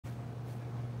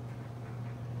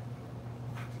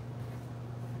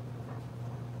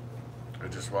I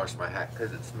just washed my hat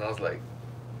because it smells like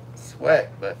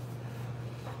sweat, but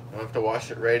I don't have to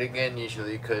wash it right again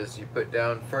usually because you put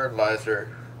down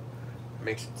fertilizer. It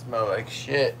makes it smell like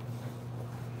shit.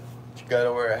 But you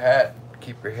gotta wear a hat.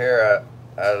 Keep your hair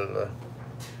out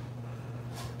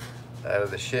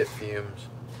of the shit fumes.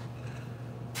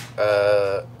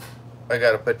 I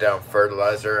gotta put down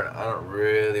fertilizer, and I don't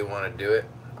really want to do it.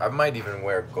 I might even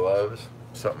wear gloves.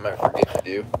 Something I forget to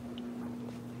do.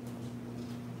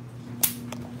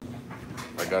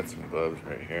 I got some gloves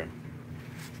right here.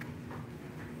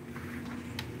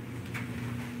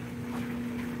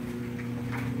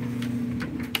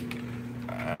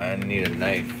 I need a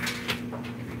knife.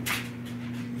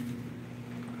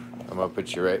 I'm gonna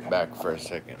put you right back for a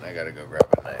second. I gotta go grab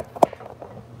a knife.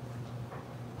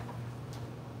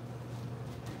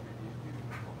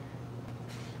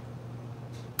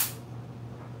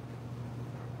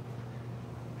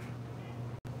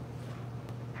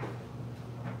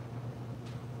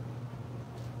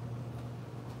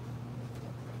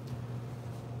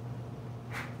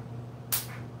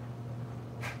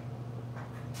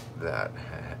 That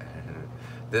hat.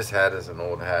 This hat is an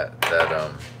old hat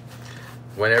that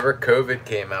whenever COVID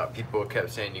came out, people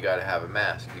kept saying you gotta have a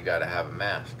mask, you gotta have a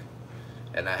mask.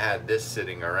 And I had this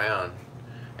sitting around,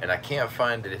 and I can't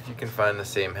find it. If you can find the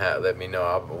same hat, let me know.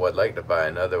 I would like to buy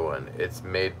another one. It's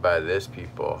made by this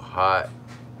people.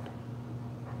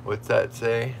 What's that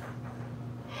say?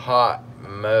 Hot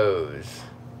Mo's.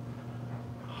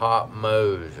 Hot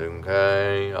Mo's,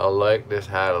 okay? I like this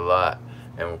hat a lot.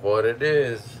 And what it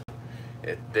is,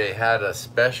 they had a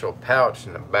special pouch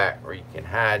in the back where you can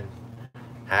hide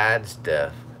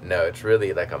stuff. No, it's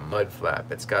really like a mud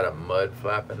flap. It's got a mud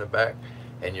flap in the back,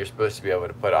 and you're supposed to be able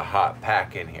to put a hot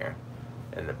pack in here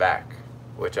in the back,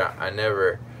 which I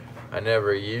never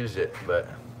use it, but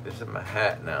this is my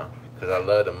hat now because I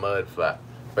love the mud flap.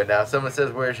 But now someone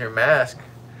says, where's your mask?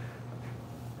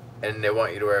 And they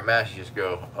want you to wear a mask, you just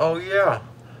go, oh yeah,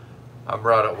 I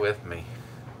brought it with me.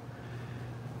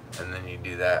 And then you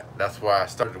do that. That's why I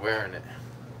started wearing it.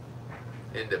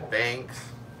 Into banks,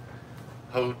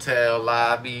 hotel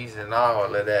lobbies, and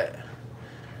all of that.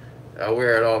 I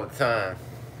wear it all the time,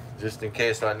 just in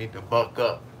case I need to buck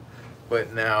up.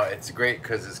 But now it's great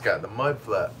because it's got the mud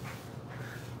flap.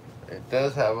 It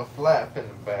does have a flap in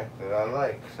the back that I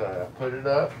like. So I put it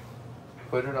up,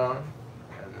 put it on,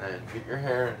 and then get your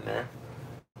hair in there.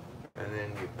 And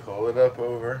then you pull it up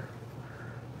over.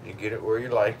 You get it where you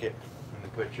like it.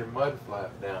 Put your mud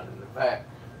flap down in the back,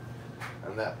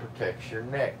 and that protects your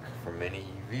neck from any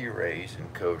UV rays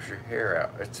and combs your hair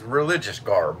out. It's religious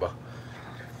garb.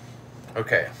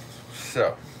 Okay,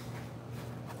 so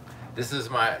this is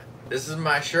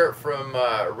my shirt from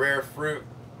Rare Fruit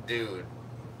Dude,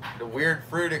 the Weird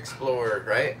Fruit Explorer,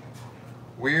 right?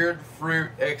 Weird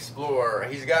Fruit Explorer.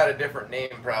 He's got a different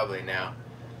name probably now.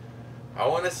 I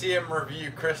want to see him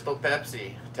review Crystal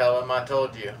Pepsi. Tell him I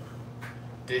told you.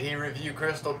 Did he review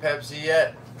Crystal Pepsi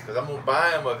yet? Because I'm going to buy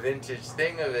him a vintage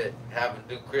thing of it, have him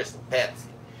do Crystal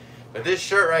Pepsi. But this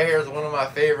shirt right here is one of my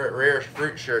favorite Rare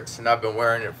Fruit shirts, and I've been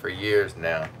wearing it for years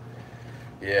now.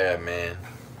 Yeah, man.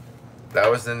 That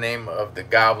was the name of the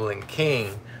Goblin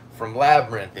King from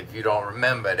Labyrinth, if you don't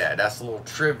remember that. That's a little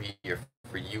trivia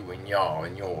for you and y'all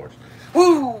and yours.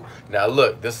 Woo! Now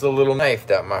look, this is a little knife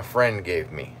that my friend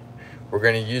gave me. We're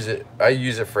going to use it. I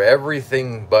use it for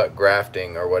everything but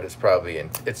grafting, or what it's probably in.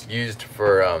 It's used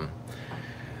for,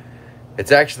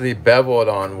 it's actually beveled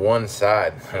on one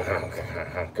side.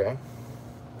 Okay.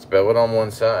 It's beveled on one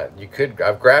side.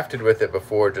 I've grafted with it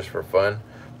before just for fun,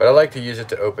 but I like to use it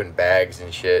to open bags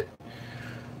and shit.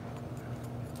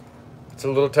 It's a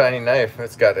little tiny knife.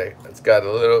 It's got a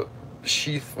little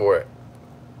sheath for it.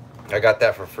 I got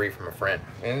that for free from a friend,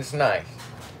 and it's nice.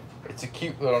 It's a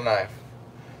cute little knife.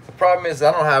 The problem is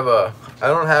I don't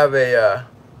have a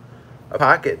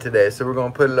pocket today, so we're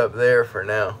gonna put it up there for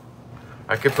now.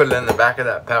 I could put it in the back of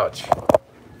that pouch.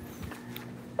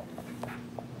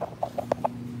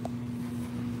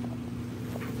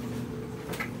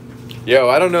 Yo,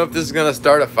 I don't know if this is gonna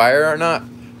start a fire or not,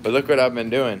 but look what I've been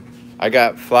doing. I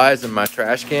got flies in my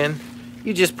trash can.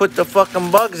 You just put the fucking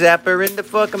bug zapper in the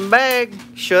fucking bag,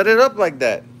 shut it up like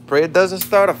that. Pray it doesn't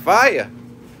start a fire,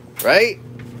 right?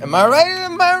 Am I right or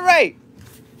am I right?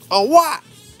 Or what?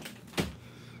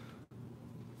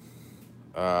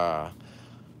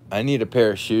 I need a pair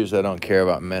of shoes I don't care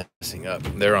about messing up.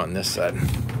 They're on this side.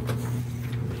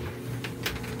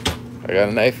 I got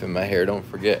a knife in my hair, don't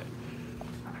forget.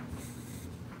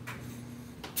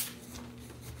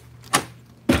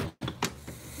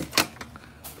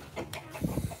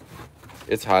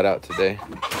 It's hot out today.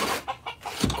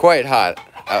 Quite hot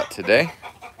out today.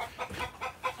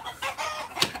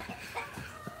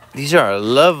 These are a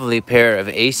lovely pair of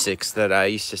Asics that I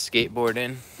used to skateboard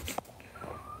in.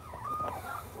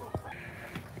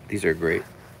 These are great.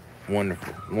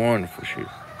 Wonderful, wonderful shoes.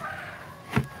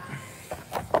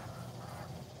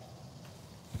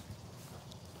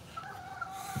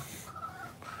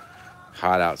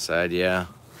 Hot outside, yeah.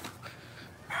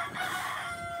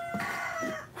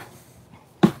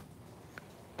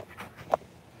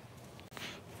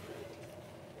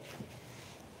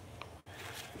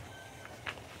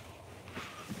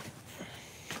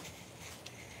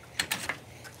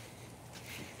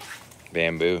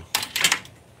 Bamboo.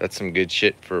 That's some good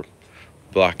shit for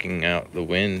blocking out the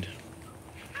wind.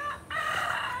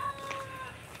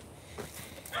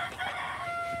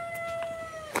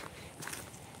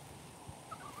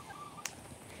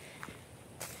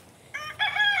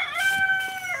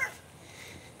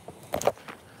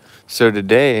 So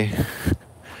today,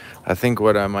 I think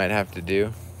what I might have to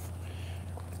do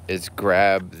is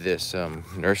grab this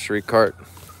nursery cart.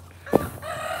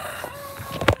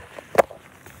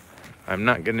 I'm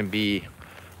not gonna be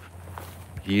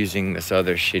using this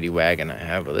other shitty wagon I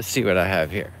have, but let's see what I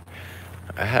have here.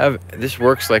 This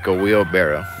works like a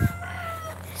wheelbarrow.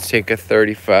 Let's take a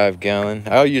 35 gallon.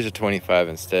 I'll use a 25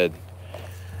 instead.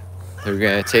 We're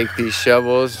gonna take these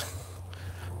shovels,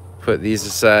 put these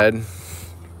aside.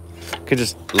 Could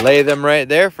just lay them right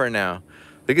there for now.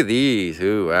 Look at these.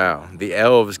 Ooh, wow. The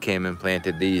elves came and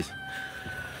planted these.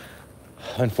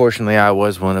 Unfortunately, I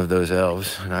was one of those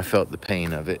elves, and I felt the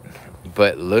pain of it.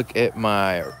 But look at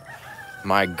my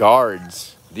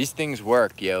guards. These things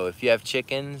work, yo. If you have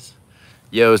chickens,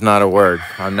 yo is not a word.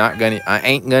 I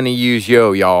ain't gonna use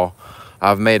yo, y'all.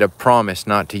 I've made a promise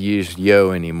not to use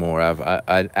yo anymore.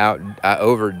 I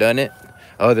overdone it.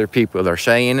 Other people are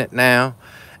saying it now,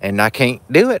 and I can't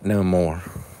do it no more.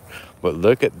 But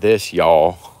look at this,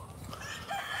 y'all.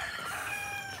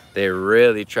 They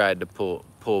really tried to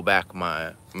pull back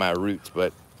my roots,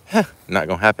 but not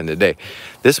gonna happen today.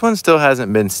 This one still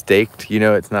hasn't been staked. You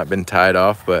know, it's not been tied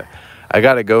off, but I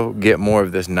gotta go get more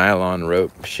of this nylon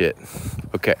rope shit.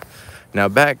 Okay, now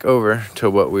back over to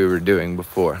what we were doing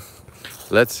before.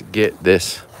 Let's get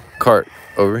this cart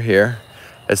over here.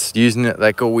 It's using it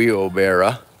like a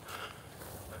wheelbarrow.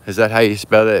 Is that how you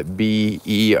spell it?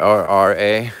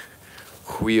 B-E-R-R-A,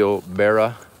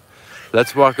 wheelbarrow.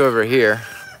 Let's walk over here.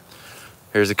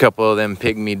 Here's a couple of them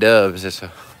pygmy doves. It's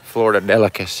a Florida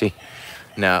delicacy.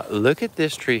 Now, look at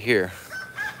this tree here.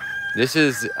 This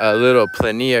is a little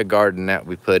plania garden that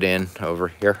we put in over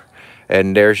here.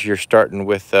 And there's you're starting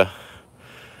with the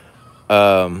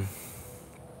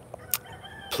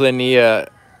plania,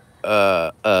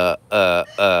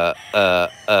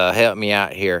 help me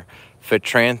out here.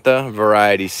 Phatrantha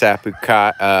variety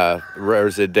Sapucai,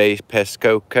 Rosa de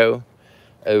Pescoco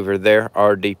over there,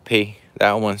 RDP.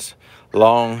 That one's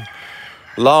long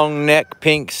neck,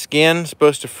 pink skin,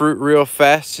 supposed to fruit real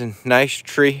fast, and nice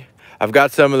tree. I've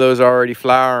got some of those already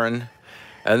flowering.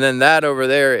 And then that over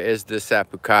there is the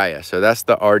Sapucaya. So that's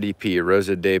the RDP,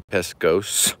 Rosa de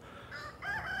Pescos.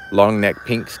 Long neck,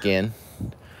 pink skin.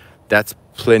 That's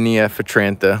Plenia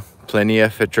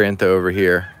Phatrantha over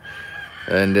here.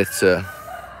 And it's a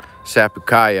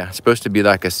Sapucaya. It's supposed to be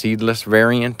like a seedless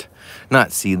variant.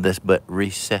 Not seedless, but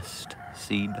recessed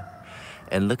seed.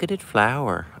 And look at it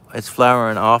flower. It's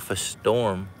flowering off a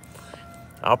storm.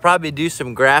 I'll probably do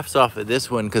some grafts off of this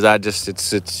one because it's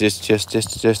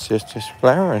just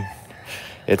flowering.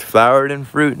 It's flowered and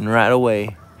fruiting right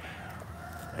away.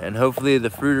 And hopefully the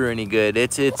fruit are any good.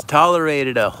 It's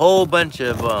tolerated a whole bunch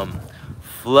of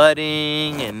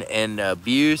flooding and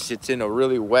abuse. It's in a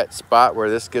really wet spot where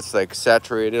this gets like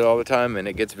saturated all the time, and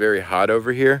it gets very hot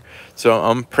over here. So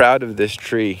I'm proud of this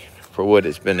tree for what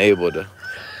it's been able to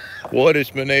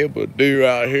do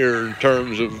out here in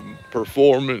terms of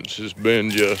performance. Has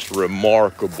been just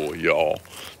remarkable, y'all.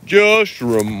 Just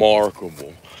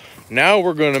remarkable. Now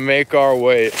we're gonna make our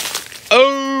way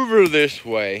over this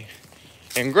way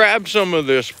and grab some of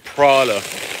this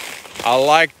product I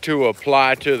like to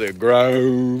apply to the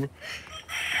grove.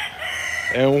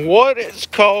 And what it's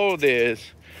called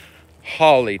is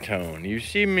Hollytone. You've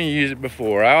seen me use it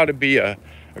before. I ought to be a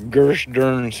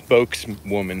Gerstern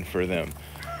spokeswoman for them.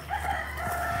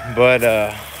 But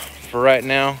for right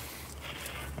now,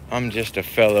 I'm just a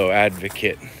fellow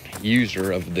advocate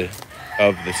user of the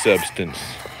substance.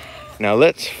 Now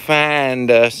let's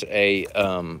find us a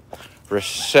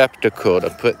receptacle to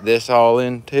put this all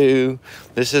into.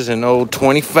 This is an old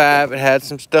 25. It had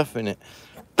some stuff in it.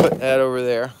 Put that over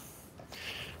there.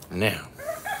 Now,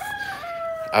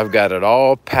 I've got it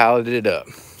all palleted up.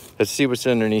 Let's see what's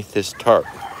underneath this tarp.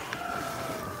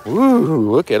 Woo,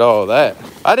 look at all that.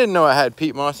 I didn't know I had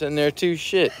peat moss in there too.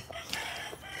 Shit.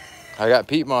 I got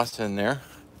peat moss in there.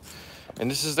 And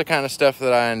this is the kind of stuff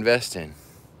that I invest in.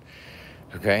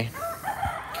 Okay.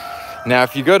 Now,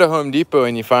 if you go to Home Depot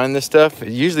and you find this stuff,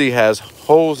 it usually has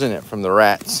holes in it from the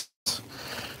rats.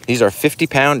 These are 50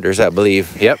 pounders, I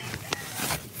believe. Yep.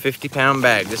 50-pound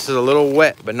bag. This is a little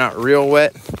wet, but not real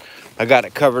wet. I got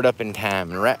it covered up in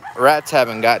time. And rats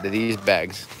haven't got to these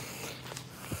bags.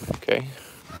 Okay.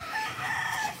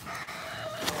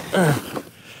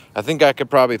 I think I could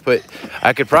probably put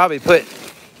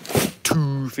 2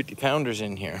 50-pounders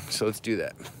in here. So let's do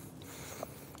that.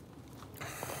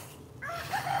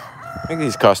 I think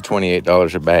these cost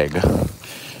 $28 a bag.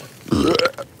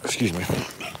 Excuse me.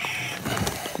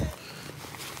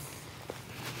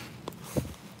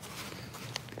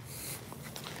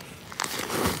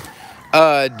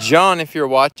 John, if you're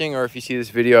watching or if you see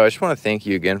this video, I just want to thank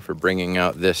you again for bringing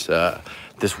out this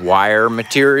this wire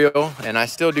material. And I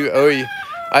still do owe you.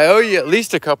 I owe you at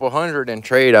least a couple hundred in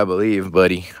trade, I believe,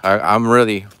 buddy. I'm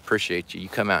really appreciate you. You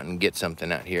come out and get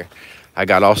something out here. I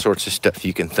got all sorts of stuff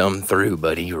you can thumb through,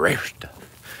 buddy. Rare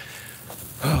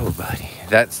stuff. Oh, buddy.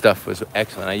 That stuff was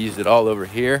excellent. I used it all over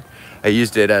here. I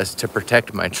used it as to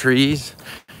protect my trees.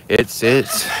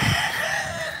 It's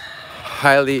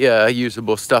highly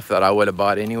usable stuff that I would have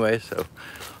bought anyway. So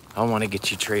I want to get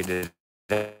you traded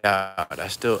out. I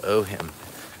still owe him.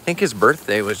 I think his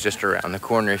birthday was just around the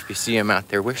corner. If you see him out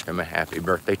there, wish him a happy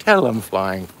birthday. Tell him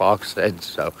Flying Fox said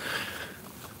so.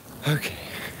 Okay.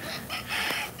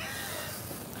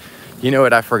 You know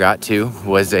what I forgot too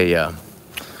was I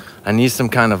need some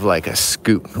kind of like a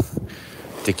scoop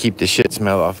to keep the shit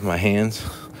smell off my hands.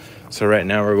 So right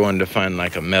now we're going to find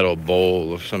like a metal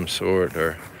bowl of some sort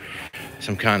or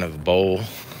some kind of bowl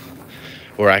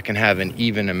where I can have an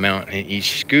even amount in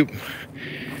each scoop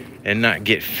and not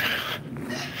get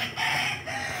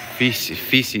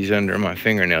feces under my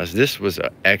fingernails. This was an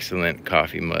excellent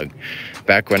coffee mug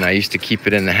back when I used to keep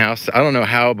it in the house. I don't know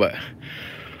how, but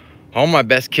all my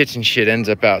best kitchen shit ends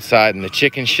up outside and the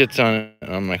chicken shit's on it.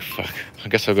 And I'm like, fuck, I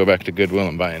guess I'll go back to Goodwill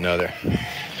and buy another.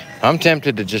 I'm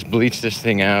tempted to just bleach this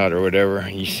thing out or whatever.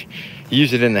 Use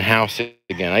it in the house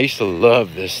again. I used to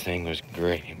love this thing. It was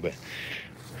great, but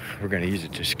we're gonna use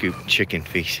it to scoop chicken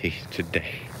feces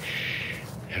today.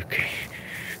 Okay.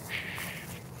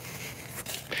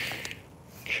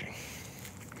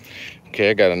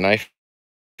 Okay, I got a knife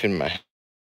in my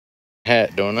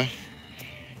hat, don't I?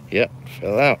 Yep,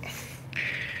 fell out.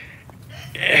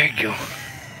 There you go.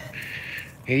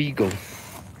 Here you go.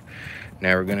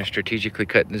 Now we're gonna strategically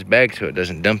cut this bag so it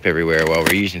doesn't dump everywhere while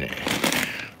we're using it.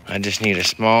 I just need a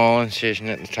small incision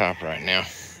at the top right now.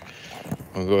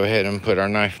 We'll go ahead and put our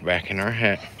knife back in our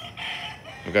hat.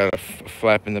 We got a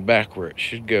flap in the back where it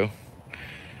should go,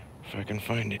 if I can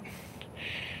find it.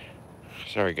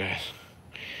 Sorry, guys.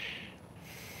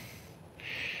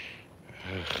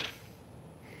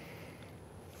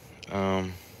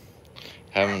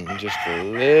 Having just a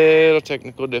little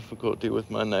technical difficulty with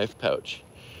my knife pouch.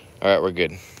 All right, we're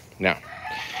good. Now,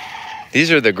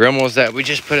 these are the grimmels that we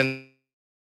just put in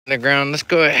the ground. Let's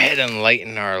go ahead and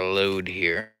lighten our load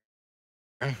here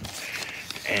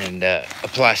and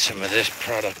apply some of this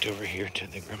product over here to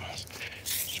the grimmels.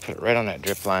 Just put it right on that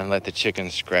drip line. Let the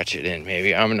chickens scratch it in.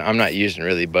 Maybe I'm not using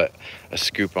really, but a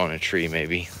scoop on a tree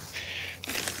maybe.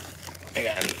 I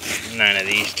got 9 of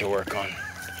these to work on.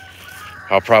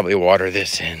 I'll probably water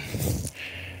this in.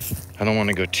 I don't want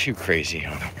to go too crazy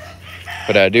on them,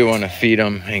 but I do want to feed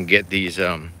them and get these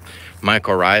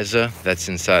mycorrhiza that's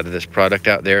inside of this product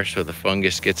out there, so the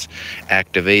fungus gets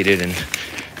activated and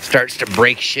starts to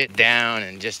break shit down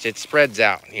and just it spreads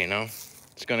out. You know,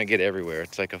 it's gonna get everywhere.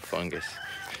 It's like a fungus,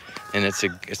 and it's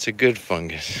a good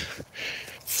fungus.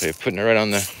 So you're putting it right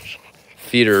on the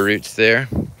feeder roots there.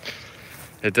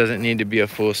 It doesn't need to be a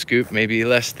full scoop, maybe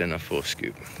less than a full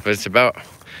scoop, but it's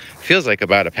feels like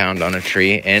about a pound on a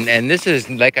tree. And this is,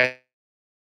 like I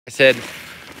said,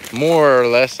 more or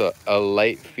less a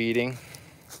light feeding.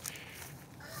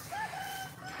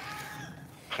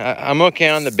 I'm okay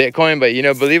on the Bitcoin, but you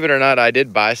know, believe it or not, I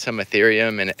did buy some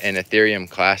Ethereum and Ethereum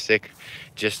Classic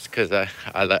just because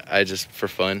I just for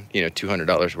fun, you know,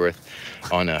 $200 worth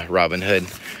on Robinhood.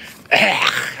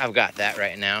 I've got that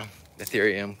right now.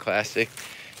 Ethereum Classic,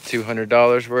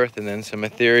 $200 worth, and then some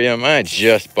Ethereum. I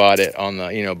just bought it on the,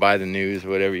 you know, by the news,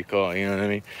 whatever you call it, you know what I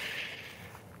mean?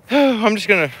 I'm just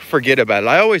gonna forget about it.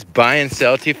 I always buy and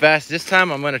sell too fast. This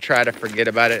time I'm gonna try to forget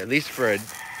about it at least for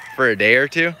a day or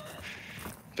two.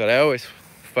 But I always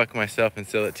fuck myself and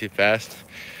sell it too fast.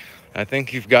 I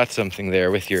think you've got something there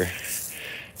with your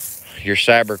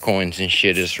cyber coins and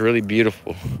shit. It's really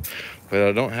beautiful, but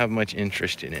I don't have much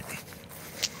interest in it.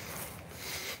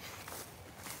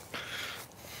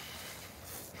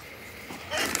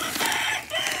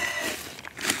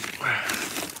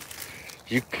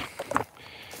 You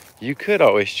you could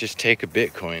always just take a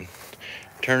Bitcoin,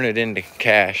 turn it into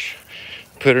cash,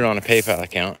 put it on a PayPal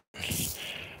account,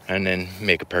 and then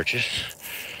make a purchase.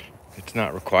 It's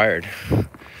not required.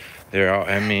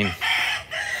 I mean,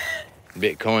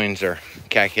 Bitcoins are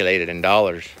calculated in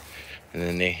dollars, and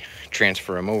then they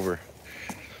transfer them over.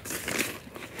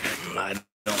 I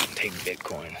don't take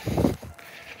Bitcoin.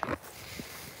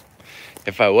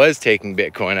 If I was taking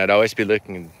Bitcoin, I'd always be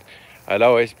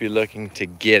looking to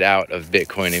get out of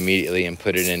Bitcoin immediately and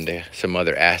put it into some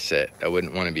other asset. I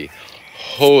wouldn't want to be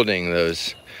holding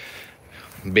those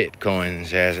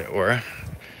Bitcoins, as it were.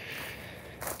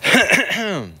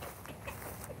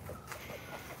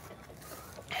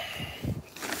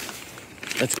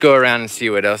 Let's go around and see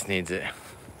what else needs it.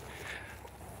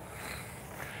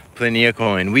 Plenia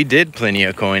coin. We did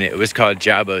Plenia coin. It was called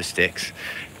Jabo sticks,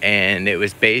 and it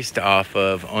was based off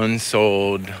of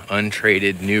unsold,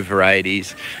 untraded new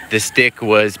varieties. The stick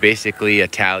was basically a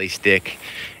tally stick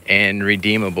and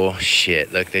redeemable.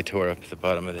 Shit, look, they tore up the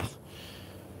bottom of this.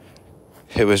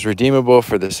 It was redeemable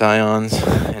for the scions,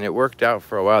 and it worked out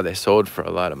for a while. They sold for a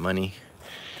lot of money,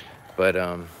 but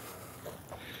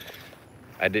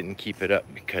I didn't keep it up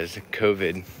because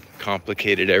COVID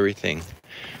complicated everything.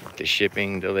 The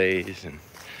shipping delays, and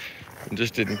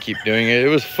just didn't keep doing it. It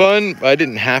was fun. I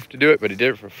didn't have to do it, but I did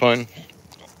it for fun.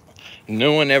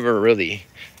 No one ever really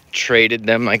traded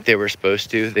them like they were supposed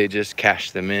to. They just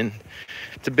cashed them in.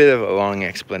 It's a bit of a long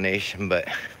explanation, but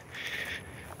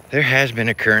there has been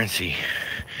a currency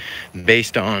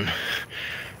based on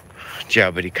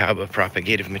Jaboticaba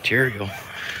propagative material,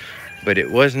 but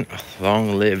it wasn't a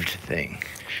long-lived thing,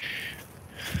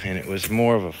 and it was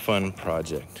more of a fun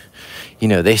project. You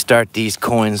know, they start these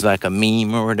coins like a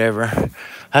meme or whatever.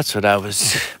 That's what I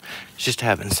was just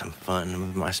having some fun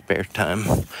with my spare time.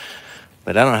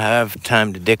 But I don't have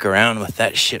time to dick around with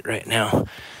that shit right now.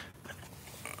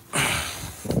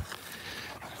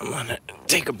 I'm gonna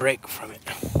take a break from it.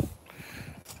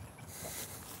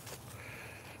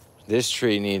 This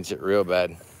tree needs it real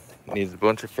bad. It needs a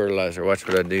bunch of fertilizer. Watch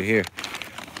what I do here.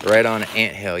 Right on an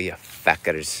anthill, you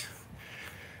fuckers.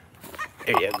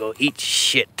 There you go, eat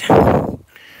shit.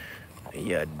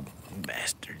 You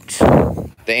bastards.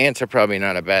 The ants are probably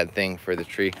not a bad thing for the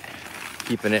tree.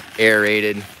 Keeping it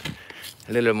aerated.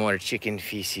 A little more chicken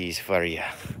feces for you.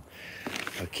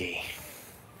 Okay.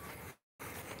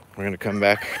 We're gonna come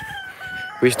back.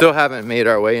 We still haven't made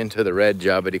our way into the red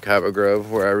Jaboticaba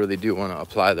Grove, where I really do want to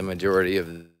apply the majority of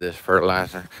this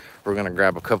fertilizer. We're gonna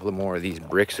grab a couple of more of these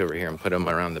bricks over here and put them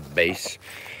around the base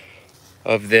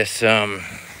of this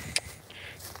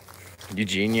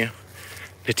Eugenia.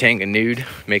 Pitanga nude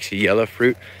makes a yellow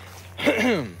fruit.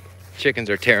 Chickens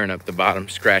are tearing up the bottom,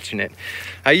 scratching it.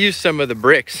 I used some of the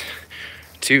bricks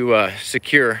to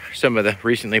secure some of the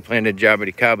recently planted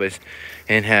Jaboticabas,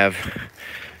 and have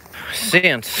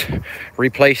since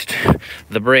replaced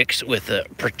the bricks with a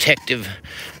protective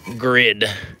grid.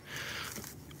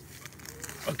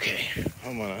 Okay,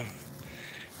 I'm gonna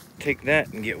take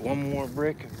that and get one more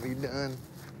brick and be done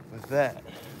with that.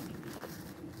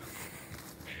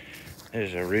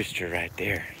 There's a rooster right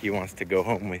there. He wants to go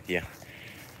home with you.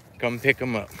 Come pick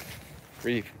him up.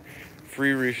 Free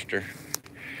rooster.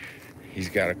 He's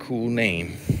got a cool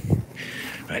name.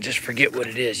 I just forget what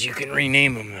it is. You can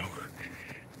rename him though.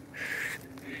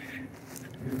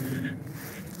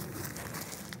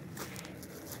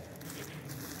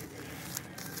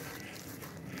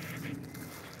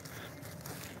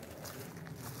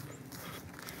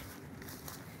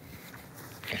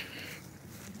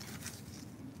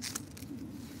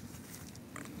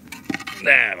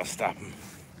 That'll stop him.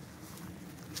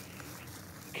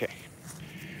 Okay.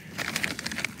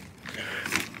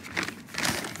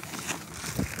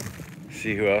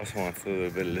 See who else wants a little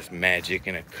bit of this magic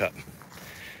in a cup.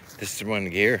 This is one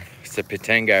here. It's a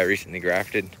Pitanga I recently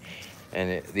grafted,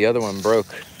 and the other one broke,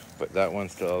 but that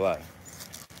one's still alive.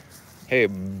 Hey,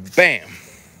 bam!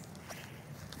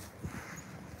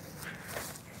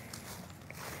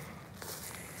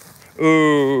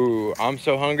 Ooh, I'm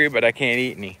so hungry, but I can't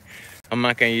eat any. I'm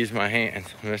not gonna use my hands.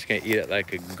 I'm just gonna eat it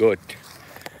like a goat.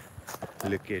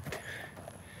 Look at.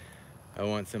 I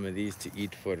want some of these to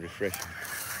eat for refreshment.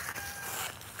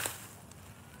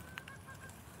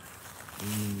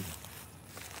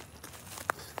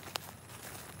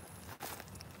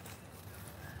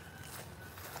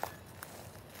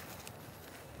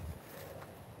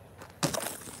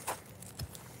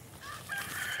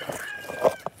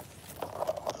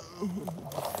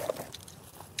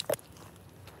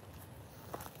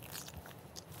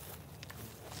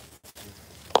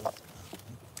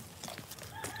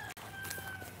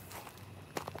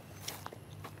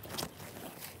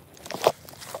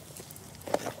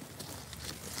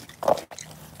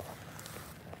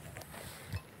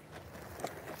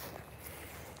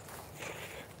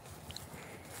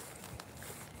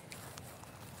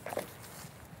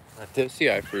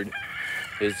 Toasty fruit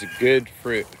is a good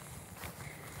fruit.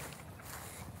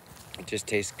 It just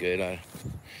tastes good. I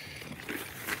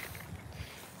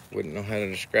wouldn't know how to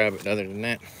describe it other than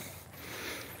that.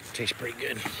 It tastes pretty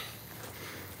good.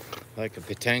 Like a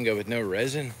pitanga with no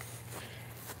resin.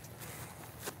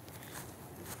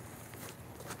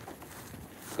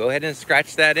 Go ahead and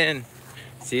scratch that in.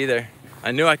 See there?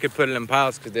 I knew I could put it in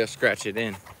piles because they'll scratch it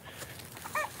in.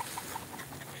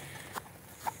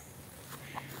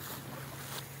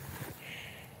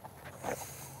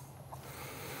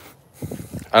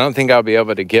 I don't think I'll be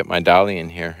able to get my dolly in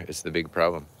here. It's the big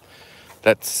problem.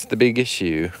 That's the big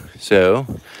issue. So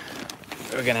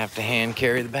we're gonna have to hand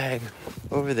carry the bag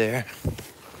over there.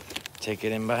 Take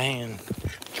it in by hand.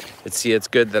 But see, it's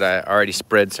good that I already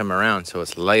spread some around, so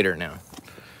it's lighter now.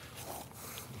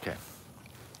 Okay.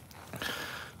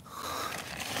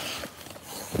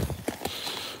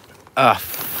 Ah,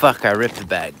 fuck, I ripped the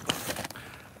bag.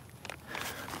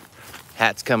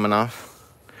 Hat's coming off.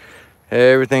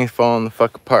 Everything's falling the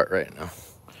fuck apart right now.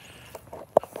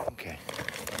 Okay.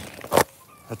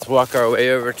 Let's walk our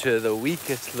way over to the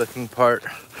weakest looking part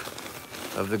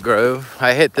of the grove.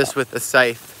 I hit this with a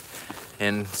scythe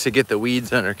and to get the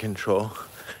weeds under control.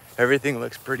 Everything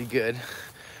looks pretty good,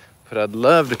 but I'd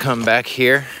love to come back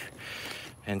here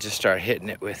and just start hitting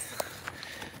it with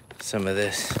some of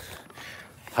this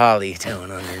holly tone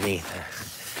underneath.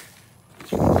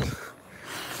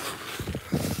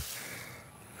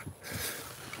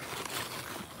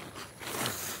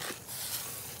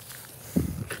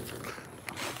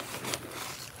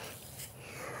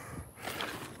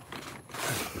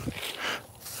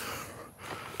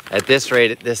 At this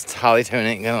rate, this holly tone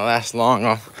ain't gonna last long.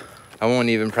 I won't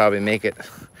even probably make it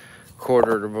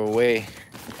quarter of a way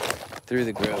through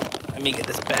the grove. Let me get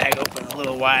this bag open a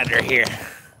little wider here.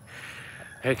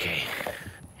 Okay.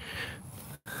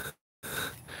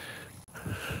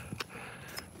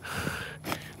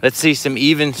 Let's see some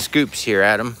even scoops here,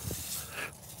 Adam.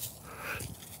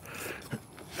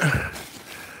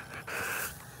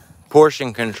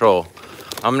 Portion control.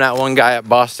 I'm that one guy at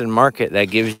Boston Market that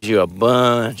gives you a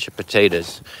bunch of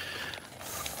potatoes.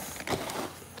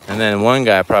 And then one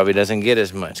guy probably doesn't get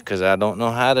as much because I don't know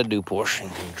how to do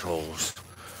portion controls.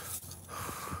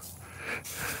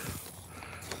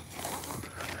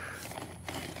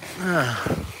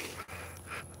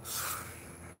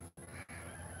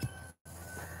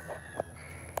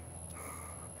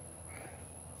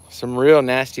 Some real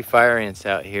nasty fire ants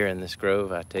out here in this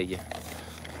grove, I tell you.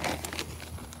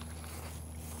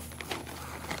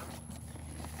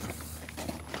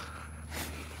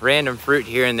 Random fruit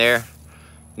here and there.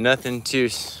 Not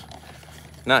too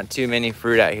many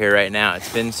fruit out here right now.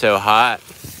 It's been so hot,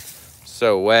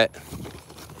 so wet.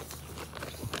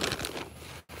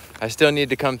 I still need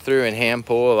to come through and hand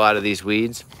pull a lot of these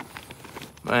weeds.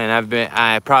 And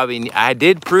I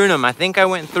did prune them. I think I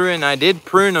went through and I did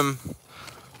prune them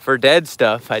for dead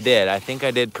stuff. I think I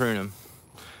did prune them.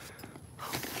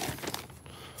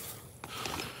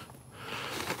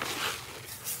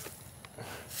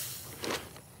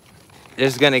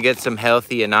 Just gonna get some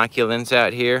healthy inoculants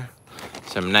out here.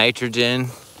 Some nitrogen.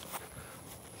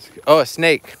 Oh, a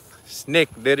snake. Snake,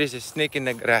 there is a snake in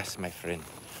the grass, my friend.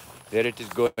 There it is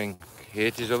going.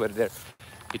 It is over there.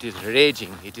 It is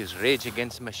raging. It is rage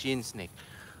against machine snake.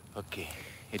 Okay,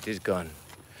 it is gone.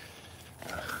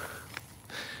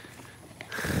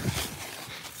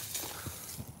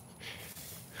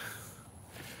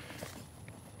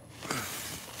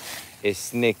 A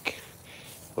snake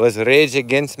was rage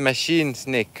against machine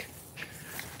snake.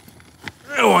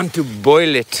 I want to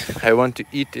boil it. I want to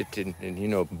eat it and you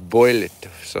know, boil it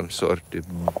of some sort.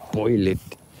 Boil it.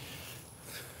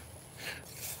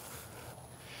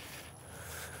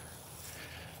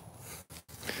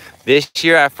 This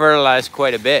year I fertilized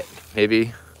quite a bit,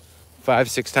 maybe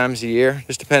 5-6 times a year,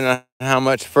 just depending on how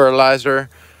much fertilizer,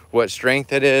 what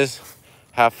strength it is,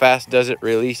 how fast does it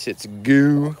release its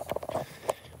goo,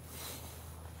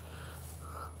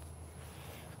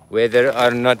 whether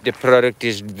or not the product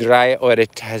is dry or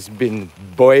it has been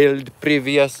boiled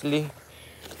previously,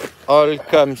 all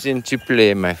comes into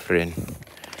play, my friend.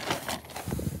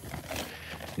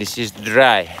 This is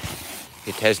dry.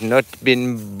 It has not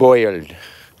been boiled.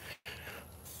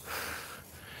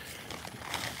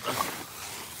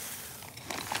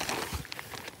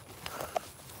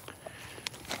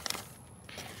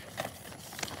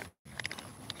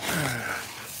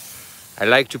 I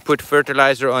like to put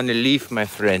fertilizer on the leaf, my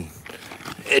friend.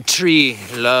 A tree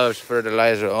loves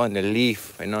fertilizer on the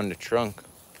leaf and on the trunk.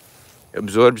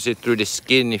 Absorbs it through the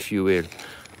skin, if you will.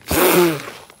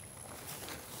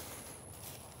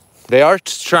 They are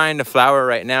trying to flower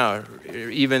right now,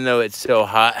 even though it's so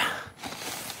hot.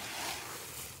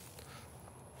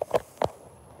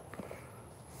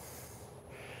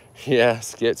 Yeah,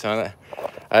 skits on it.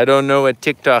 I don't know what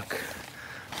TikTok.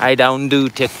 I don't do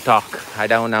TikTok. I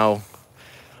don't know.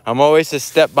 I'm always a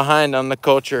step behind on the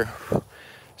culture.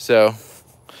 So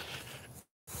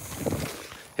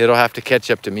it'll have to catch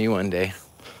up to me one day.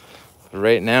 But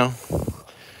right now,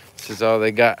 this is all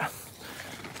they got.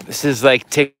 This is like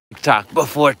TikTok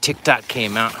before TikTok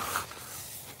came out.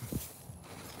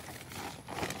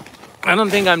 I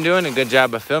don't think I'm doing a good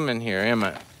job of filming here, am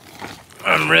I?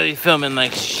 I'm really filming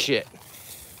like shit.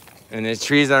 And the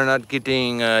trees are not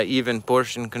getting even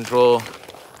portion control.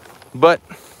 But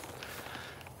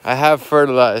I have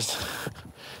fertilized.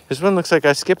 This one looks like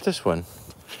I skipped this one.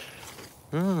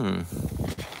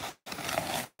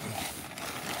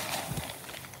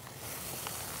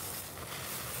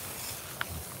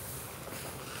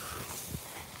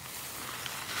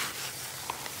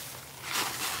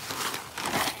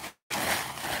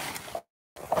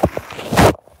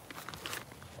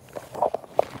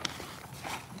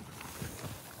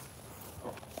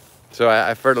 So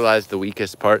I fertilized the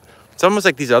weakest part. It's almost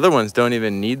like these other ones don't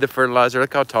even need the fertilizer.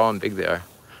 Look how tall and big they are.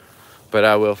 But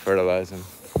I will fertilize them.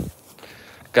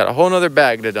 Got a whole nother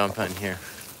bag to dump in here.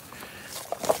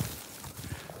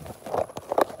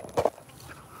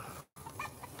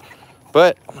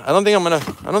 But I don't think I'm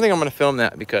gonna film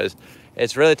that because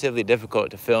it's relatively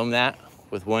difficult to film that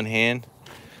with one hand.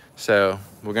 So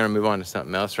we're gonna move on to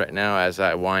something else right now as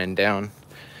I wind down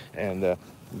and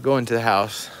go into the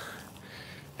house,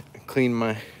 clean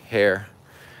my hair.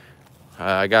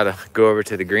 I gotta go over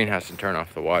to the greenhouse and turn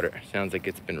off the water. Sounds like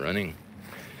it's been running.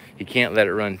 You can't let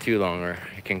it run too long or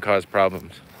it can cause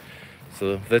problems.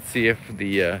 So let's see if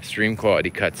the stream quality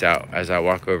cuts out as I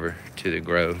walk over to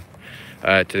the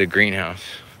to the greenhouse.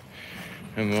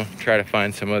 And we'll try to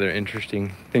find some other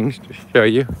interesting things to show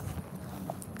you.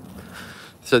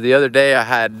 So the other day I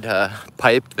had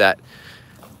piped that,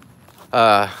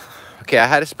 okay, I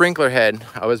had a sprinkler head.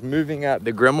 I was moving out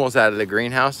the grimmels out of the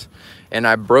greenhouse and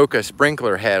I broke a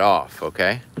sprinkler head off,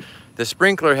 okay? The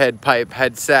sprinkler head pipe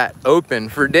had sat open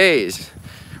for days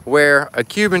where a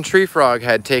Cuban tree frog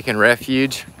had taken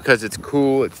refuge because it's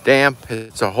cool, it's damp,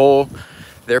 it's a hole.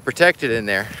 They're protected in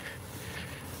there.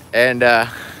 And,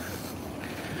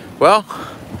 well,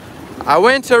 I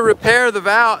went to repair the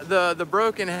valve, the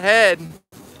broken head.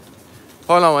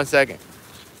 Hold on one second.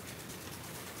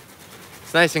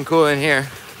 It's nice and cool in here.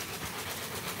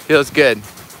 Feels good.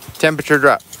 Temperature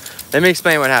drop. Let me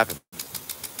explain what happened.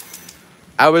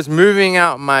 I was moving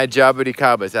out my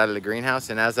Jaboticabas out of the greenhouse,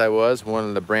 and as I was, one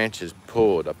of the branches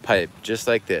pulled a pipe just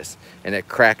like this, and it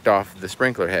cracked off the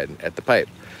sprinkler head at the pipe.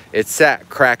 It sat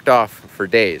cracked off for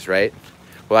days, right?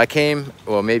 Well, I came,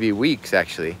 well, maybe weeks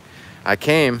actually. I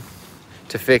came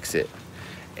to fix it,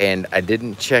 and I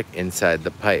didn't check inside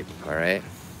the pipe, all right?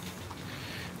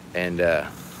 And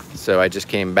so I just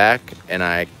came back and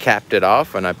I capped it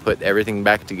off and I put everything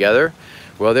back together.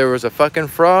 Well, there was a fucking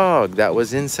frog that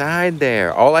was inside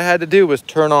there. All I had to do was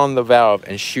turn on the valve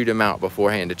and shoot him out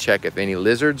beforehand to check if any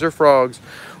lizards or frogs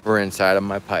were inside of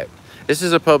my pipe. This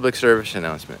is a public service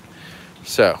announcement.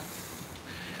 So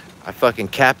I fucking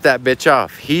capped that bitch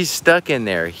off. He's stuck in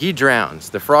there. He drowns.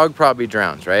 The frog probably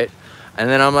drowns, right? And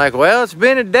then I'm like, well, it's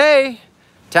been a day.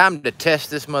 Time to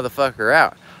test this motherfucker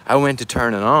out. I went to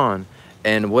turn it on,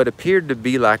 and what appeared to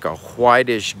be like a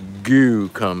whitish goo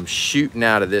comes shooting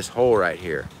out of this hole right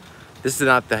here. This is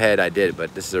not the head I did,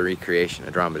 but this is a recreation,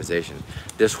 a dramatization.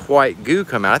 This white goo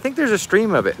come out. I think there's a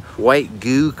stream of it. White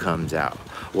goo comes out.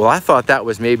 Well, I thought that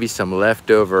was maybe some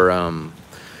leftover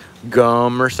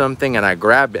gum or something, and I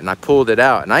grabbed it and I pulled it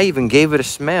out, and I even gave it a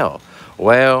smell.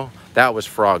 Well, that was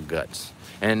frog guts.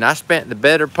 And I spent the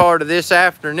better part of this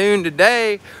afternoon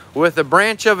today with a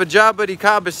branch of a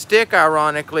Jaboticaba stick,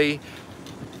 ironically,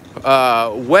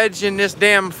 wedging this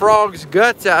damn frog's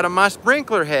guts out of my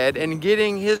sprinkler head and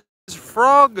getting his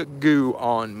frog goo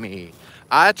on me.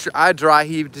 I dry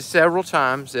heaved several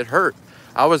times. It hurt.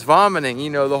 I was vomiting, you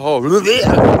know, the whole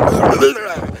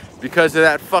because of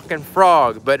that fucking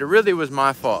frog, but it really was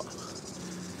my fault.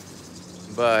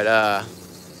 But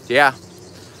yeah,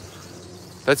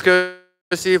 let's go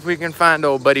see if we can find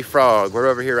old buddy frog. We're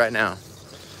over here right now.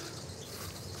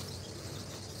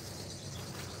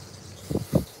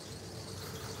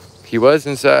 He was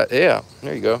inside. Yeah,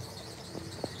 there you go.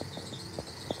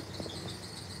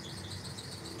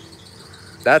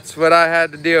 That's what I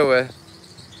had to deal with.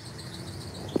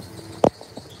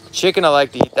 Chicken, I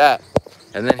like to eat that.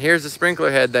 And then here's the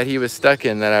sprinkler head that he was stuck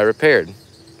in that I repaired.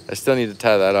 I still need to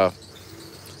tie that off.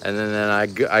 And then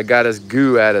I got his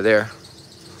goo out of there.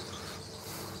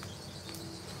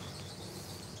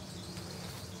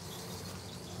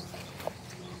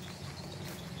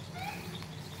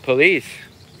 Police.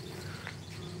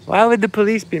 Why would the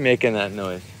police be making that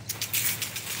noise?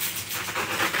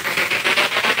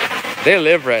 They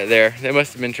live right there. They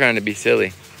must have been trying to be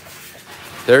silly.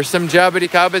 There's some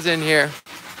Jaboticabas in here.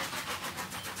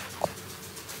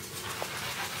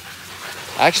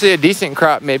 Actually, a decent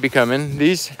crop may be coming.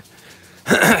 These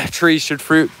trees should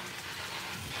fruit.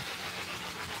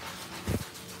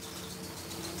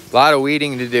 A lot of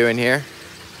weeding to do in here.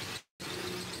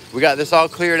 We got this all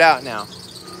cleared out now.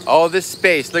 All this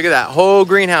space, look at that whole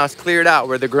greenhouse cleared out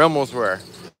where the grummels were.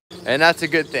 And that's a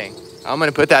good thing. I'm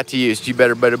gonna put that to use. You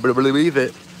better believe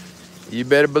it. You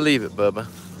better believe it, Bubba.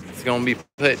 It's gonna be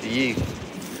put to use.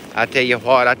 I tell you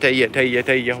what, I tell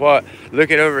you what.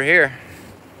 Look at over here.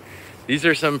 These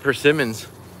are some persimmons.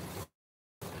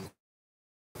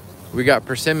 We got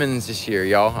persimmons this year,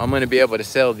 y'all. I'm gonna be able to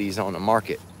sell these on the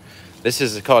market. This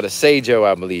is called a Sajo,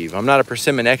 I believe. I'm not a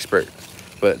persimmon expert,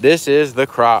 but this is the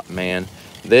crop, man.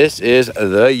 This is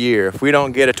the year. If we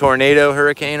don't get a tornado,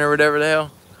 hurricane, or whatever the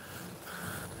hell,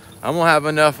 I'm gonna have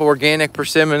enough organic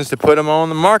persimmons to put them on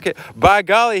the market. By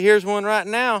golly, here's one right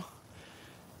now.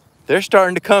 They're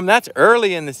starting to come. That's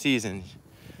early in the season.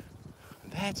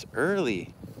 That's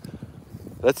early.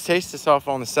 Let's taste this off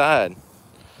on the side.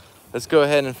 Let's go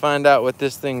ahead and find out what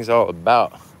this thing's all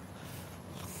about.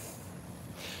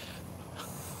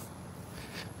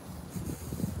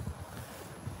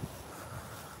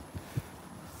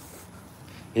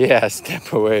 Yeah,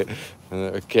 step away.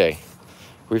 Okay.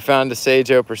 We found a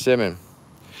Sajo persimmon.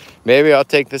 Maybe I'll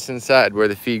take this inside where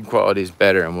the feed quality is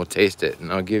better and we'll taste it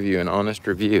and I'll give you an honest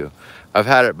review. I've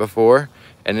had it before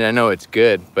and I know it's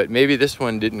good, but maybe this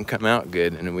one didn't come out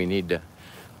good and we need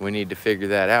to figure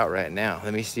that out right now.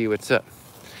 Let me see what's up.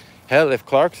 Hell, if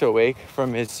Clark's awake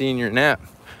from his senior nap,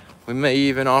 we may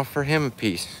even offer him a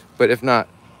piece. But if not,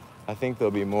 I think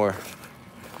there'll be more.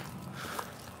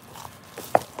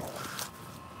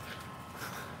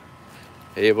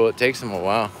 Hey, well, it takes him a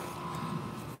while.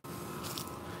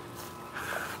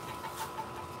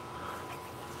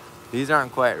 These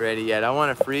aren't quite ready yet. I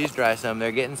want to freeze dry some.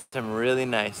 They're getting some really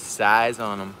nice size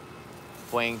on them.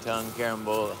 Huang tongue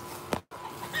carambola.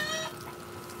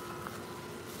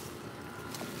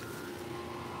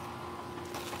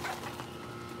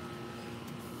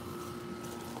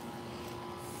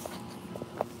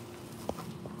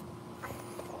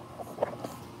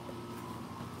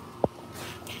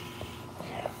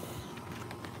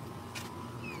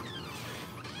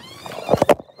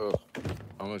 Oh,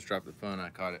 almost dropped the phone. I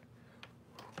caught it.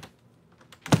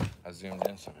 I zoomed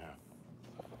in somehow.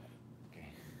 Okay.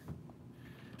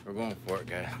 We're going for it,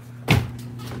 guys.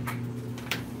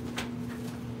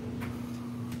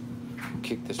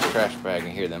 Kick this trash bag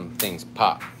and hear them things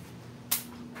pop.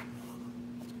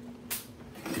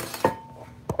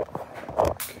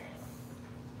 Okay.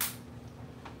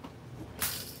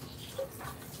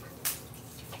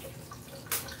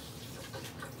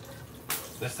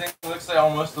 This thing looks like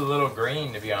almost a little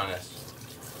green, to be honest.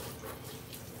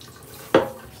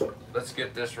 Let's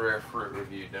get this rare fruit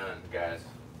review done, guys.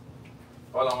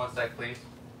 Hold on one sec, please.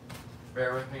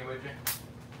 Bear with me, would you?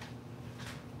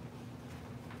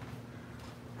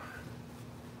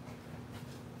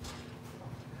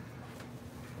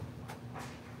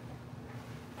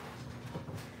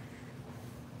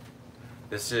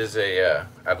 This is a,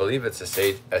 I believe it's a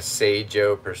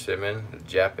Sajo persimmon,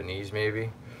 Japanese maybe,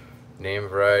 name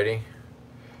variety.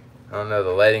 I don't know, the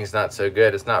lighting's not so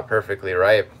good. It's not perfectly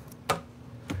ripe.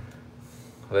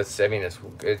 I mean,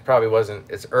 it probably wasn't,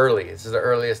 it's early. This is the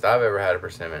earliest I've ever had a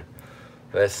persimmon.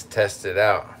 Let's test it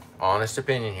out. Honest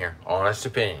opinion here, honest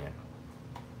opinion.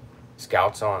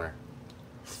 Scout's honor.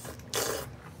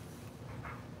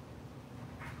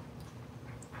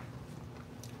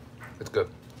 It's good.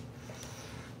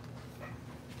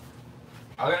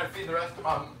 I'm gonna feed the rest of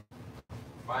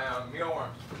my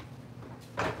mealworms.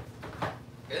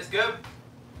 It's good.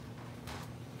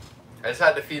 I just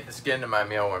had to feed the skin to my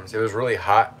mealworms. It was really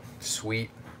hot, sweet.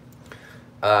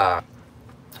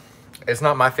 It's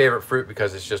not my favorite fruit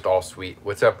because it's just all sweet.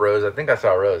 What's up, Rose? I think I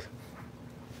saw Rose.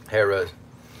 Hey, Rose.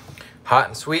 Hot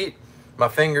and sweet. My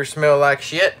fingers smell like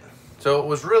shit. So it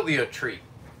was really a treat.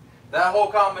 That whole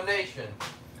combination,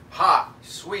 hot,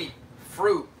 sweet,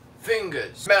 fruit,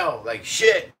 fingers, smell like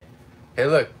shit. Hey,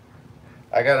 look.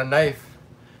 I got a knife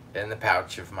in the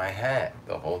pouch of my hat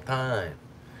the whole time.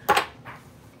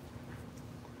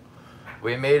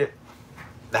 We made it.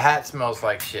 The hat smells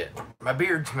like shit. My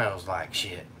beard smells like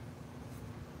shit.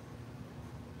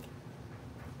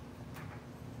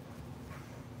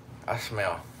 I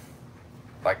smell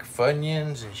like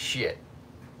Funyuns and shit.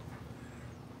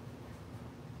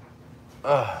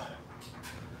 Ugh.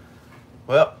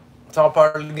 Well, it's all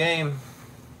part of the game.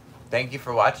 Thank you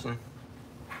for watching.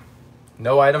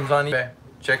 No items on eBay.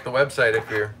 Check the website if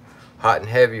you're hot and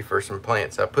heavy for some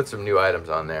plants. I put some new items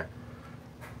on there.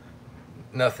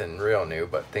 Nothing real new,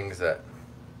 but things that,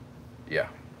 yeah.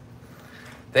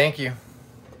 Thank you.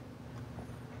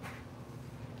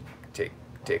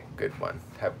 Take a good one.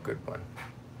 Have a good one.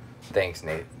 Thanks,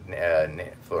 Nate,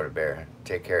 Florida Bear.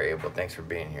 Take care, Abel. Thanks for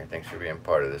being here. Thanks for being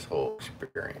part of this whole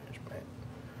experience, man.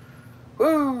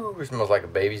 Woo! It smells like a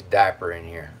baby's diaper in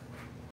here.